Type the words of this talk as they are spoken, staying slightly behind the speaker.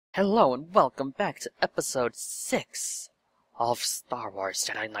Hello and welcome back to episode 6 of Star Wars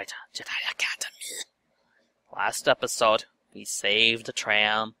Jedi Knight Jedi Academy. Last episode, we saved the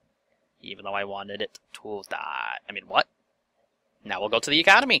tram, even though I wanted it to die. What? Now we'll go to the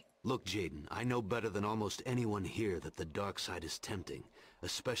Academy. Look, Jaden, I know better than almost anyone here that the dark side is tempting,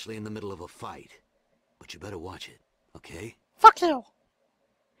 especially in the middle of a fight. But you better watch it, okay? Fuck you!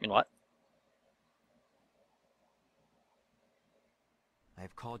 What? I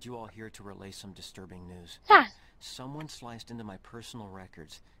have called you all here to relay some disturbing news. Yeah. Someone sliced into my personal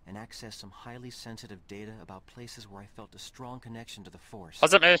records and accessed some highly sensitive data about places where I felt a strong connection to the Force.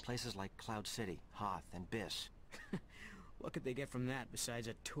 Was it me? Places like Cloud City, Hoth, and Biss. What could they get from that besides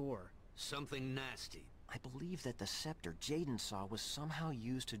a tour? Something nasty. I believe that the scepter Jaden saw was somehow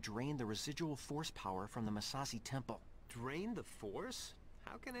used to drain the residual Force power from the Masasi Temple. Drain the Force?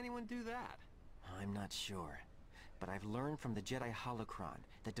 How can anyone do that? I'm not sure. But I've learned from the Jedi holocron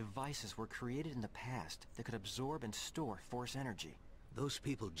that devices were created in the past that could absorb and store Force energy. Those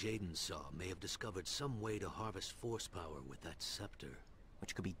people Jaden saw may have discovered some way to harvest Force power with that scepter.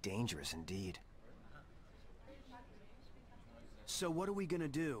 Which could be dangerous indeed. So what are we gonna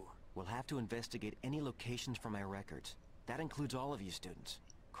do? We'll have to investigate any locations from my records. That includes all of you students.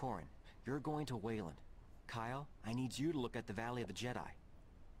 Corrin, you're going to Wayland. Kyle, I need you to look at the Valley of the Jedi.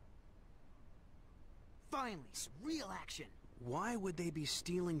 Finally, some real action. Why would they be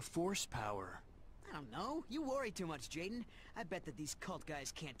stealing Force power? I don't know. You worry too much, Jaden. I bet that these cult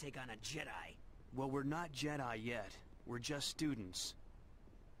guys can't take on a Jedi. Well, we're not Jedi yet. We're just students.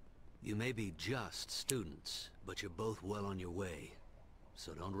 You may be just students, but you're both well on your way.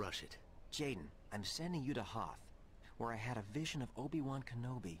 So don't rush it. Jaden, I'm sending you to Hoth, where I had a vision of Obi-Wan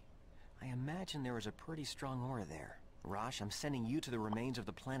Kenobi. I imagine there is a pretty strong aura there. Rosh, I'm sending you to the remains of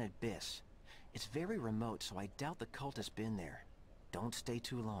the planet Biss. It's very remote, so I doubt the cult has been there. Don't stay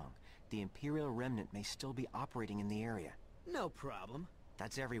too long. The Imperial Remnant may still be operating in the area. No problem.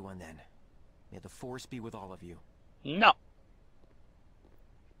 That's everyone then. May the Force be with all of you. No.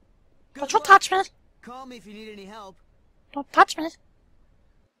 Good Don't you luck. touch me! Call me if you need any help. Don't touch me!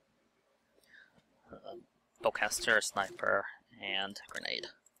 Bowcaster, sniper, and grenade.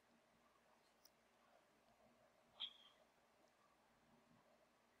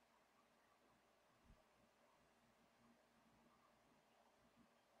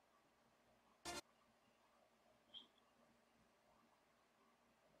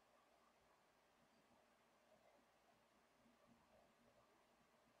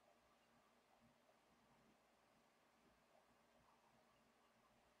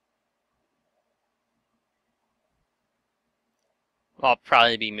 I'll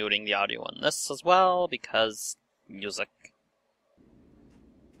probably be muting the audio on this as well, because music.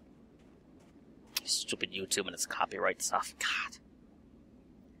 Stupid YouTube and its copyright stuff. God.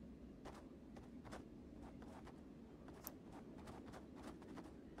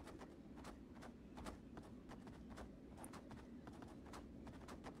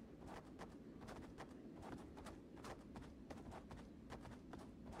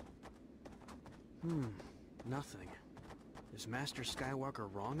 Nothing. Is Master Skywalker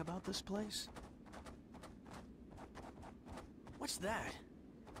wrong about this place? What's that?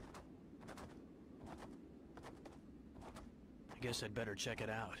 I guess I'd better check it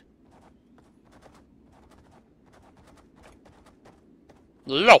out.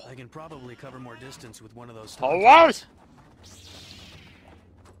 No! I can probably cover more distance with one of those Alright!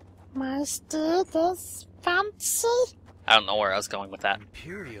 Master, this fancy? I don't know where I was going with that.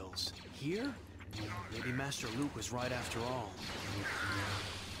 Imperials? Here? Maybe Master Luke was right after all.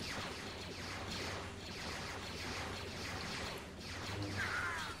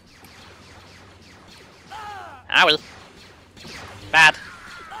 I will. Bad.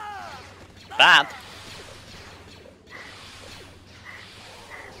 Bad.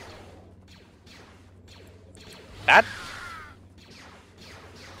 Bad.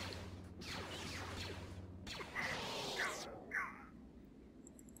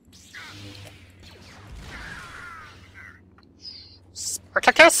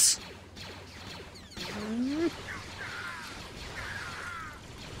 Spartacus!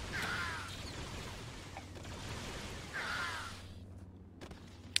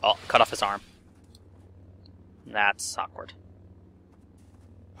 Oh, cut off his arm. That's awkward.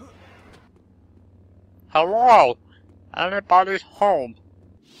 Hello? Anybody home?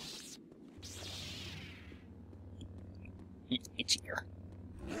 It's here.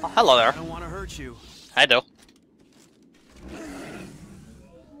 Oh, hello I there. don't want to hurt you. I do.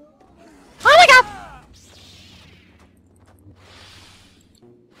 Oh my god!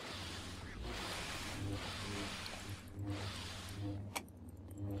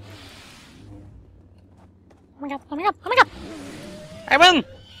 my god, oh my god, oh my god! I win!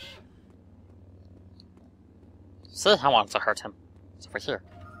 See, I wanted to hurt him. It's over here.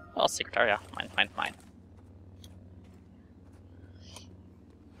 Oh, secret area. Mine.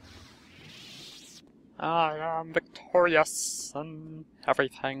 I am victorious and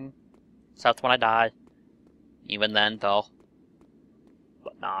everything. Except when I die. Even then, though.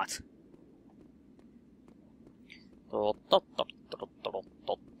 But not.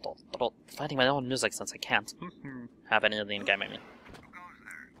 Finding my own music since I can't have any of the in-game, I mean.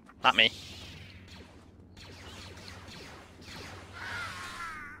 Not me.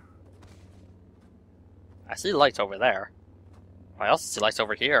 I see lights over there. I also see lights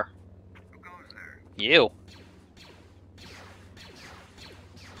over here. You.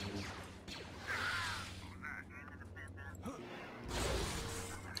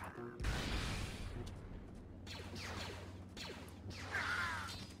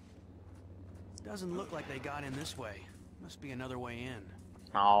 Doesn't look like they got in this way. Must be another way in.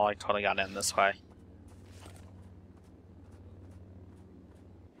 Oh, I totally got in this way.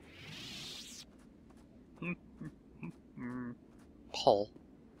 Pole.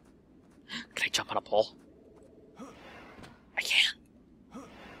 Can I jump on a pole? I can.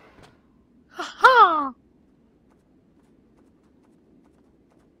 Ha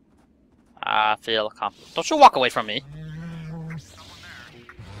I feel calm. Don't you walk away from me.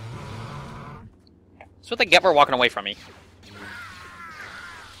 That's what they get for walking away from me.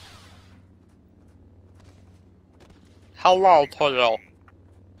 Hello to you.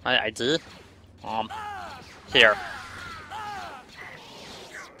 My ID? Here.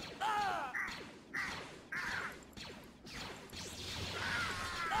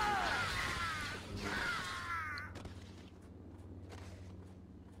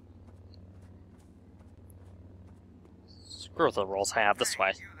 Screw the rules, I have this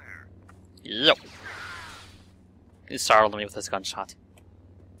way. Yep. He startled me with his gunshot.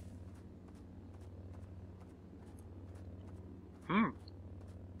 Can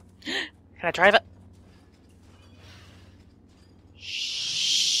I drive it?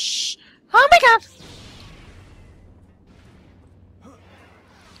 Shh! Oh my god!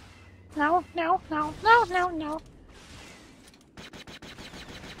 No.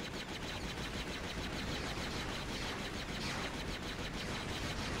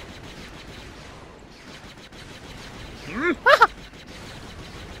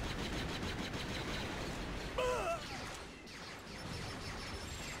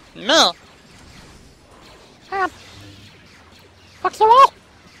 No! Fuck you all!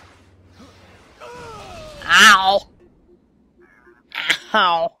 Ow!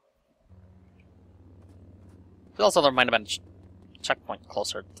 Ow! Also, there might have been a checkpoint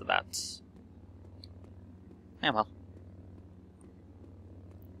closer to that. Yeah, well.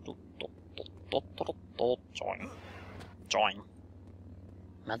 Join.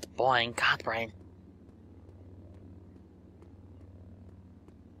 Meant boing, Godbrain.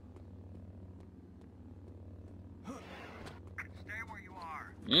 Stay where you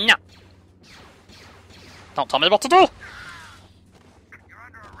are. No! Don't tell me what to do! You're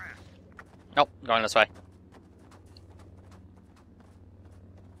under arrest. Nope, going this way.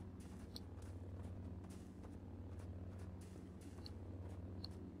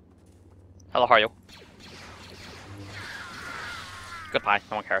 Hello, how are you? Goodbye,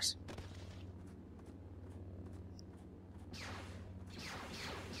 no one cares.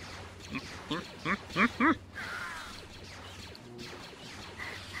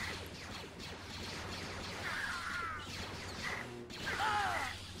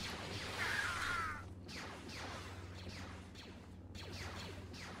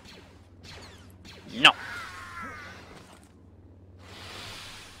 No.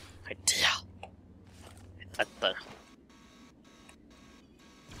 Idea. That the.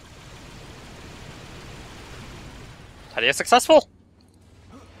 Idea successful?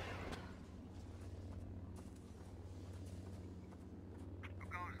 Who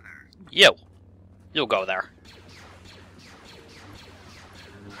goes there? You. You'll go there.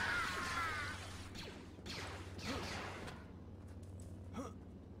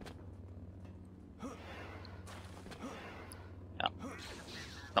 Oh.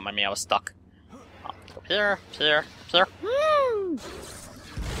 Don't mind me, I was stuck. Oh, go here.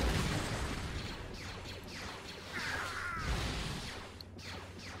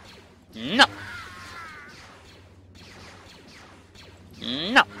 No.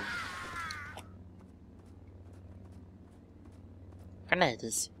 No.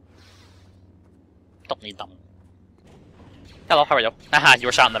 Grenades. Don't need them. Hello, how are you? Haha, you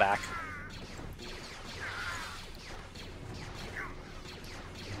were shot in the back.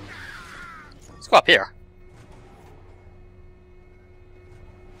 Let's go up here.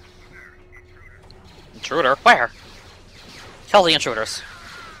 Intruder? Where? Kill the intruders.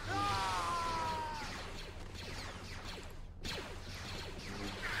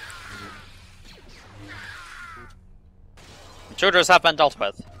 Intruders have been dealt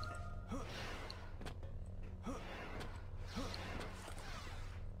with.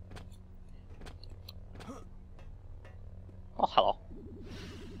 Oh, hello.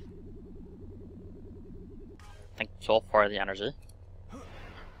 Thank you for the energy.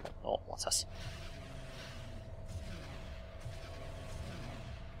 Oh, what's this?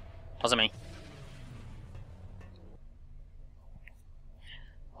 Wasn't me.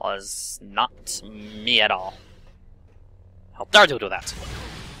 Was not me at all. How dare you do that?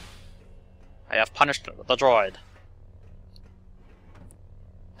 I have punished the droid.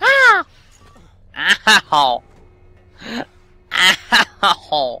 Ah! Ow!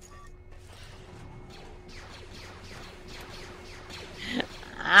 Ow!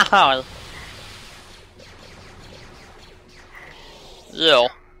 Ow! You.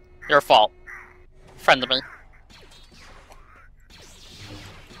 Your fault. Friend me.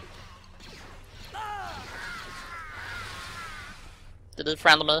 Did he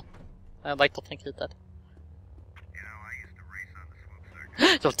friend me? I'd like to think he did. You know, I used to race on the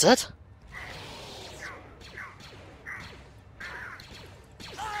swoop circuit. You did?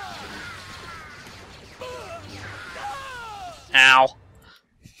 Ow.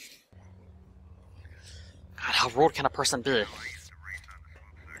 God, how rude can a person be?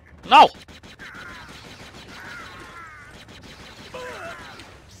 No!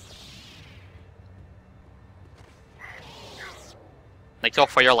 Thank you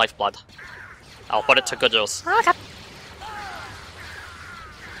for your lifeblood. I'll put it to good use. Okay.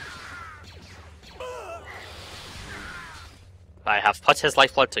 I have put his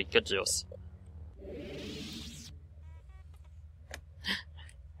lifeblood to good use.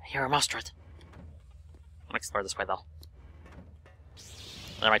 Here, mustard. I'm gonna explore this way, though.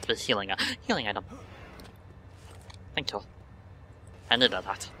 There might be a healing item. Thank you. I needed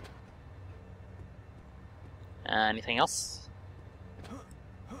that. Anything else?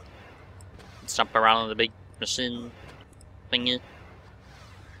 Let's jump around the big machine thingy.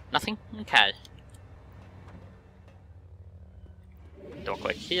 Nothing? Okay. Do a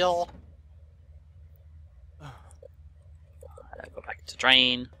quick heal. Go back to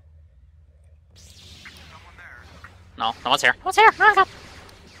drain. No, no one's here. What's here? Okay.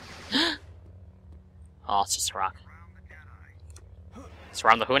 Oh, it's just a rock.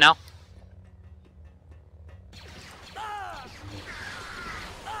 Surround the who now?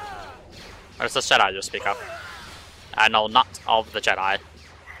 Where's the Jedi you speak of? I know not of the Jedi.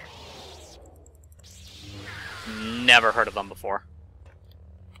 Never heard of them before.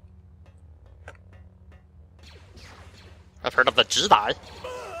 I've heard of the Jedi.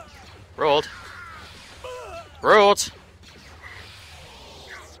 Rude. Rude.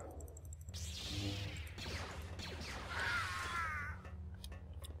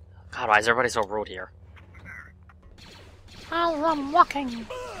 God, why is everybody so rude here? I'm walking.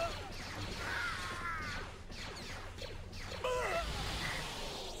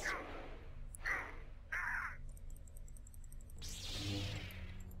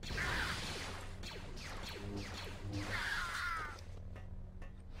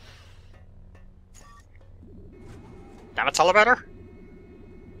 Damn it, elevator!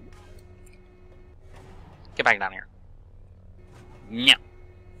 Get back down here. No.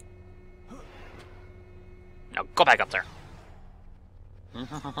 No, go back up there.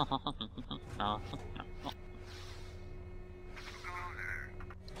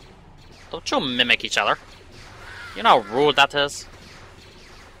 Don't you mimic each other. You know how rude that is?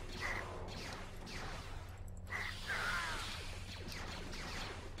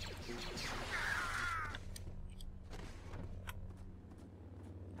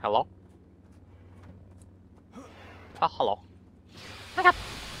 Hello? Oh, hello. Okay. I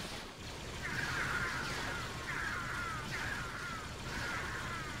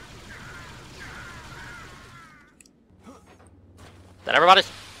That everybody?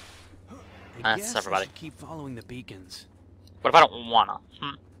 guess That's everybody. I should keep following the beacons. What if I don't wanna?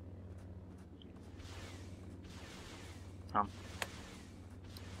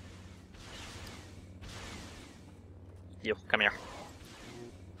 You, come here.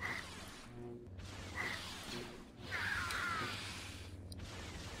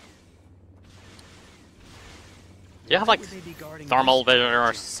 Do you have, like, Would they be guarding thermal this? vision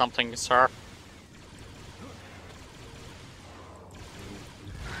or something, sir?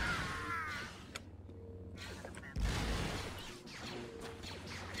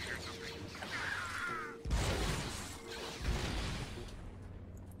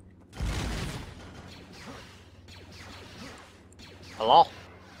 Hello?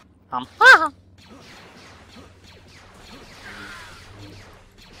 Ah!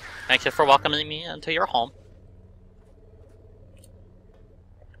 Thank you for welcoming me into your home.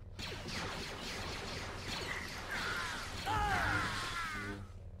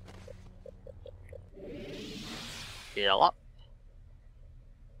 Heal up.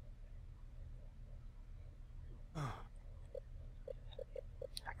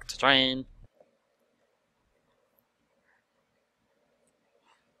 Back to train.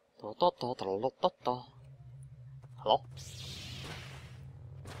 Hello?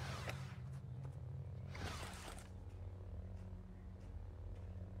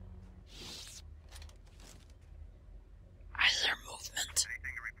 I hear movement.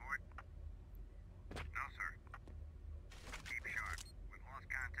 Anything to report? No, sir. Keep sharp. We've lost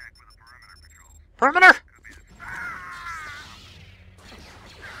contact with the perimeter patrols. Perimeter! Could be the...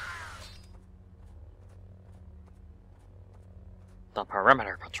 The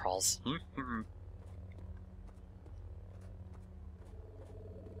perimeter patrols. Mm-hmm.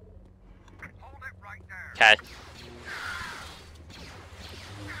 Hold it right there. Okay.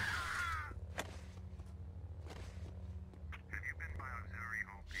 Have you been by Auxiliary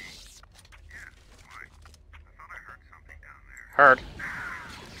Hall P? Yeah. Why? I thought I heard something down there. Heard.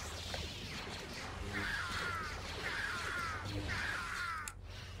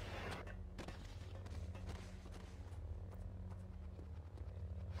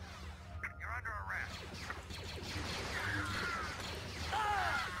 You're under arrest.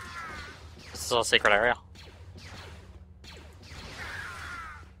 This is a secret area.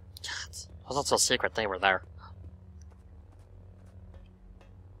 It wasn't so secret they were there.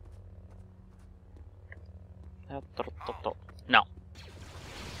 No.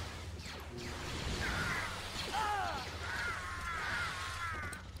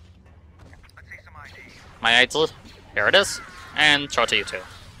 Let's see some ID. My ID. Here it is. And show it to you too. Get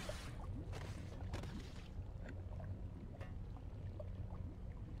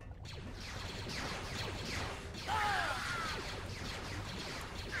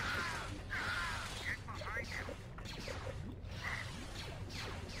behind him.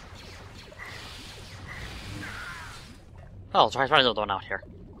 Oh, try the one out here.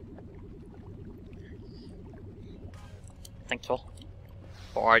 Thank you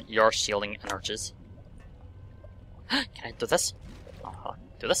for your shielding energies. Can I do this?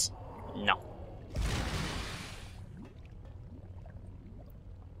 Do this? No.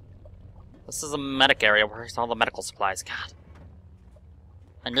 This is a medic area. Where's all the medical supplies? God.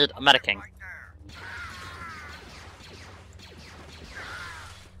 I need a medicing. Right there.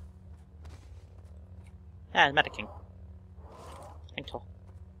 Yeah, medicing. Thank you.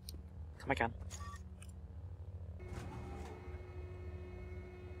 Come again.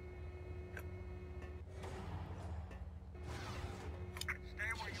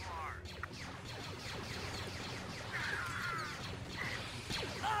 Stay where you are.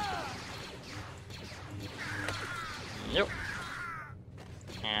 Yep.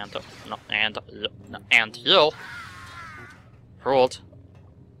 And no, and no, and you ruled.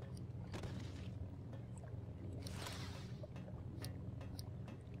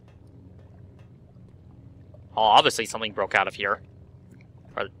 Oh, obviously something broke out of here,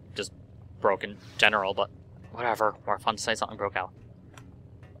 or just broke in general. But whatever. More fun to say something broke out.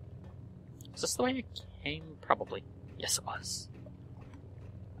 Is this the way it came? Probably. Yes, it was.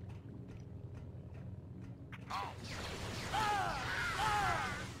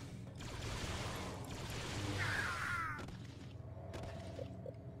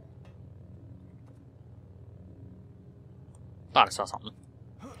 Thought I saw something.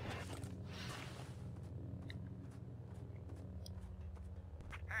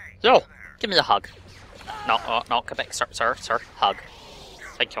 Hey, Yo, there. give me a hug. No, no, come back, sir, hug.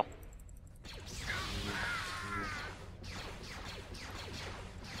 Thank you.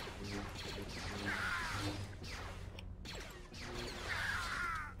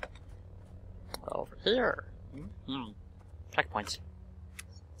 Over here. Checkpoint.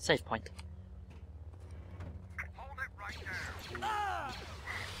 Save point. Hold it right there.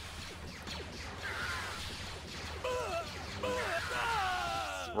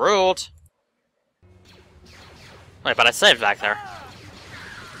 Rude. Wait, but I saved back there.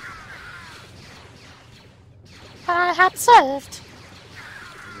 I had saved.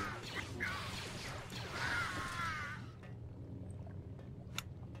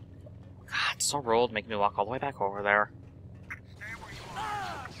 God, so rude, making me walk all the way back over there. Stay where you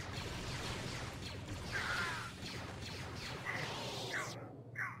are.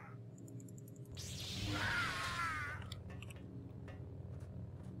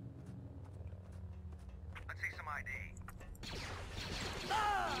 Let's see some ID.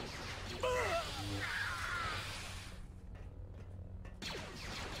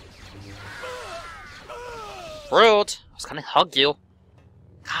 Rude. I was gonna hug you.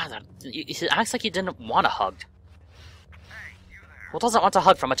 God, it acts like you didn't want a hug. Who doesn't want a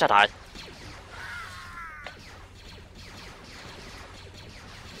hug from a Jedi?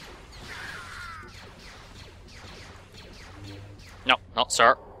 No, no,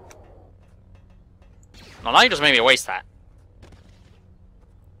 sir. No, now you just made me waste that.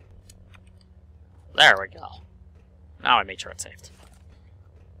 There we go. Now I made sure it's saved.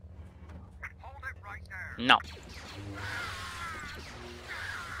 Hold it right there. No.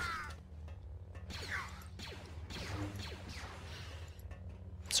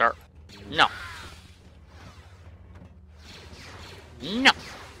 Sir. No. No.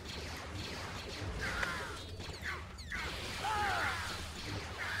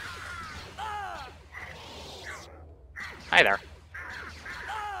 Hi there.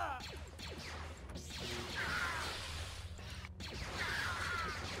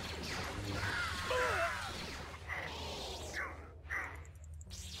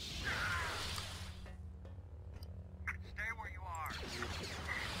 Stay where you are.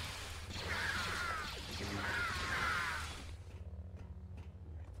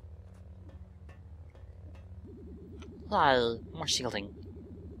 More shielding.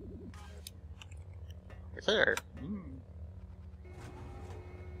 Over there.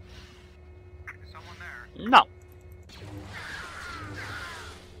 Is someone there? No.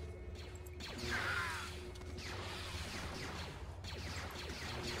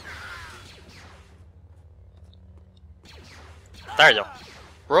 There you go.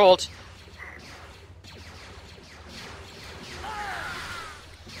 Rolled.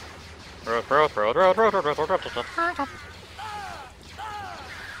 Road.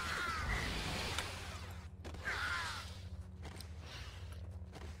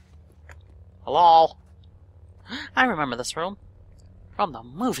 Hello? I remember this room. From the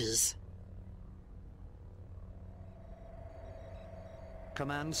movies.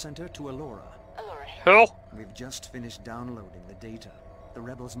 Command center to Allura. Who? We've just finished downloading the data. The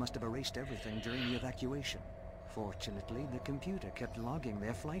rebels must have erased everything during the evacuation. Fortunately, the computer kept logging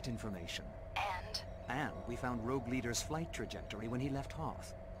their flight information. And we found Rogue Leader's flight trajectory when he left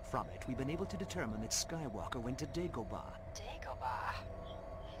Hoth. From it, we've been able to determine that Skywalker went to Dagobah. Dagobah.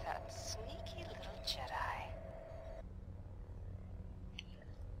 That sneaky little Jedi.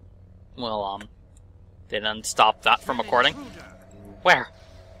 Well, they didn't stop that from recording. Where?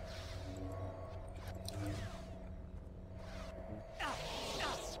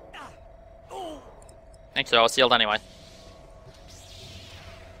 Thanks, so I was sealed anyway.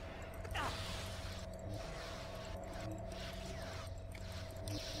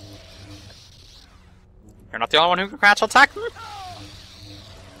 You're not the only one who can crouch attack me?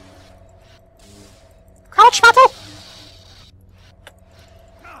 Crouch battle!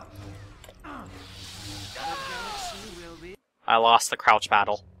 I lost the crouch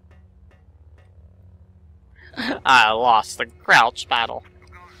battle. I lost the crouch battle.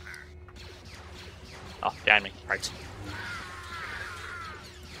 Oh, behind me. Right.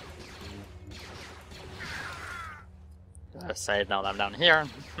 I say now that I'm down here.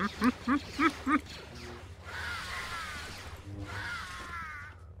 Is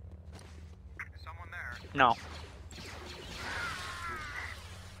someone there? No.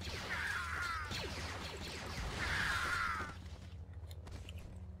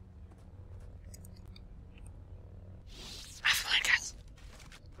 I have a plan, guys.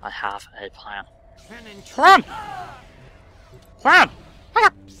 I have a plan. Plan! Plan!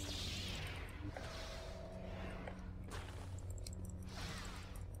 Ah!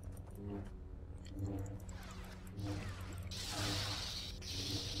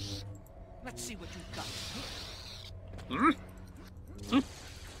 Let's see what you've got.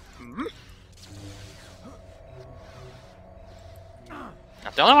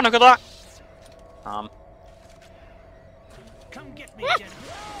 Not the only one who could lock. Come get me, Jedi.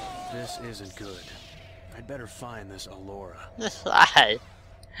 This isn't good. I'd better find this Allura. I.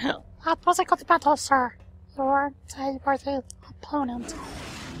 That was a good battle, sir. You were the opponent.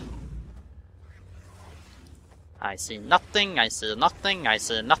 I see nothing, I see nothing, I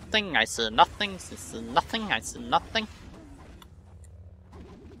see nothing, I see nothing, I see nothing, I see nothing.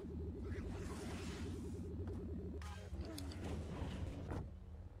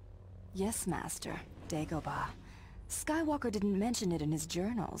 Yes, Master. Dagobah. Skywalker didn't mention it in his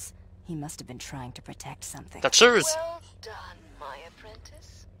journals. He must have been trying to protect something. The shoes! Well done, my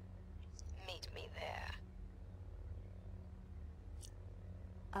apprentice. Meet me there.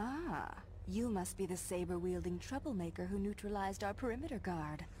 Ah, you must be the saber-wielding troublemaker who neutralized our perimeter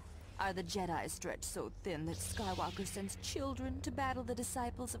guard. Are the Jedi stretched so thin that Skywalker sends children to battle the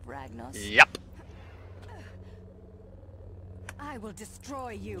disciples of Ragnos? Yep. I will destroy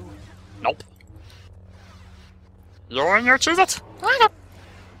you. Nope. You're in your choose it.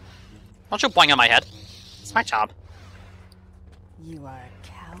 Don't you boing on my head. It's my job. You are a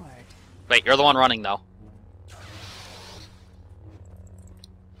coward. Wait, you're the one running though.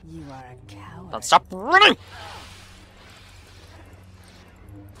 You are a coward. Don't stop running!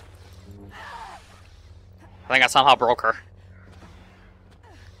 I think I somehow broke her.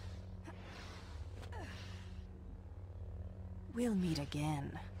 We'll meet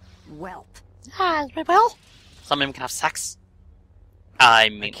again. Whelp. Ah, we will? Some of them can have sex. I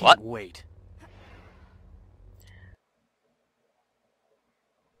mean, can't what? wait.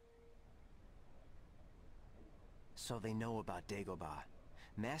 So they know about Dagobah.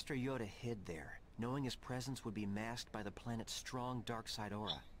 Master Yoda hid there, knowing his presence would be masked by the planet's strong dark side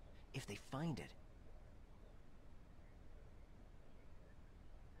aura. If they find it...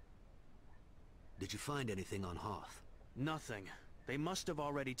 Did you find anything on Hoth? Nothing. They must have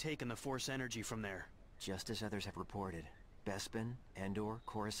already taken the Force energy from there. Just as others have reported. Bespin, Endor,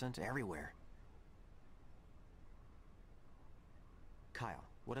 Coruscant, everywhere. Kyle,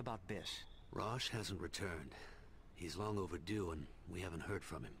 what about Biss? Rosh hasn't returned. He's long overdue and we haven't heard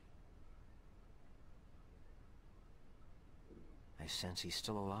from him. I sense he's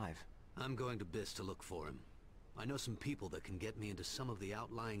still alive. I'm going to Biss to look for him. I know some people that can get me into some of the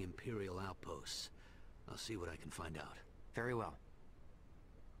outlying Imperial outposts. I'll see what I can find out. Very well.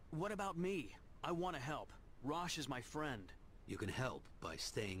 What about me? I want to help. Rosh is my friend. You can help by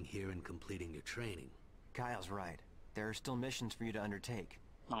staying here and completing your training. Kyle's right. There are still missions for you to undertake.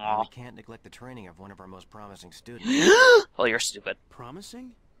 Aw. We can't neglect the training of one of our most promising students. Well, you're stupid.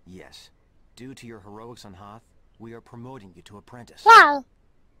 Promising? Yes. Due to your heroics on Hoth, we are promoting you to apprentice. Wow.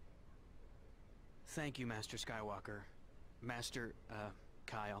 Thank you, Master Skywalker. Master,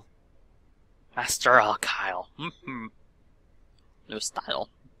 Kyle. Master Kyle. New style.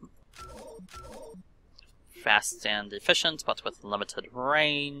 Fast and efficient, but with limited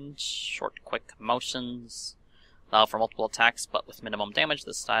range. Short, quick motions. Allow for multiple attacks, but with minimum damage.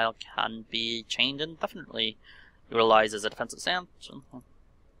 This style can be chained indefinitely. Utilizes a defensive stance.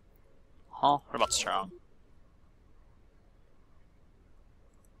 Huh? What about strong?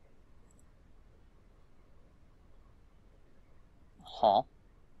 Huh?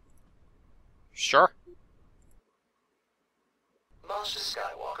 Sure. Master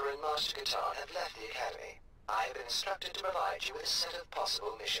Skywalker and Master Katar have left the Academy. I have been instructed to provide you with a set of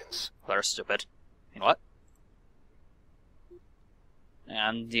possible missions. They're stupid. You know what?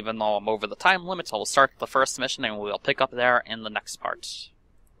 And even though I'm over the time limit, I will start the first mission and we'll pick up there in the next part.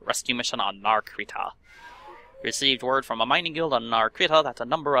 Rescue mission on Nar Krita. Received word from a mining guild on Nar Krita that a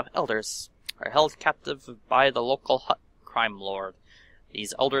number of elders are held captive by the local Hutt crime lord.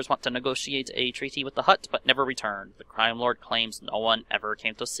 These elders want to negotiate a treaty with the Hutt, but never returned. The crime lord claims no one ever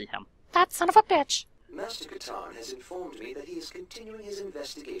came to see him. That son of a bitch. Master Katarn has informed me that he is continuing his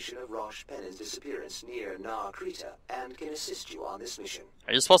investigation of Rosh Pennon's disappearance near Nar Krita and can assist you on this mission.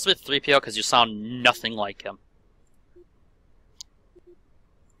 Are you supposed to be 3PO because you sound nothing like him?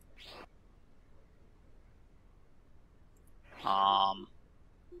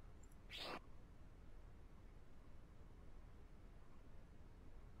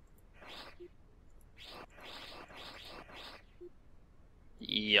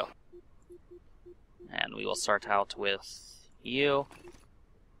 Yeah. And we will start out with you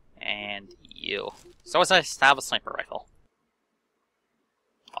and you. It's always nice to have a sniper rifle.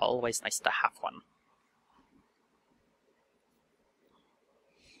 Always nice to have one.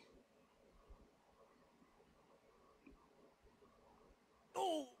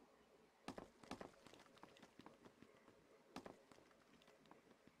 Oh!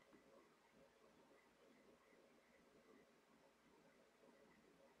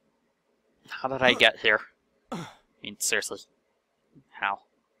 How did I get here? I mean, seriously. How?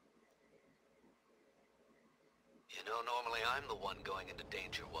 You know, normally I'm the one going into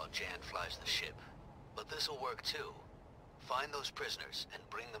danger while Jan flies the ship. But this'll work too. Find those prisoners and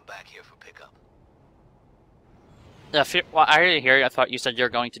bring them back here for pickup. Yeah, well, I already hear you. I thought you said you're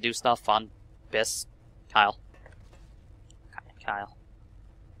going to do stuff on Biss. Kyle. Kyle.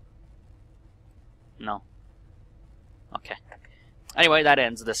 No. Okay. Anyway, that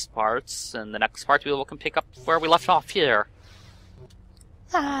ends this part. In the next part, we can pick up where we left off here.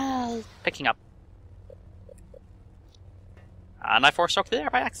 Picking up. And I force-stroked the air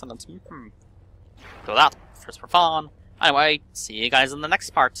by accident. So that, first for fun. Anyway, see you guys in the next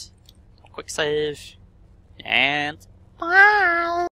part. Quick save. And... Bye.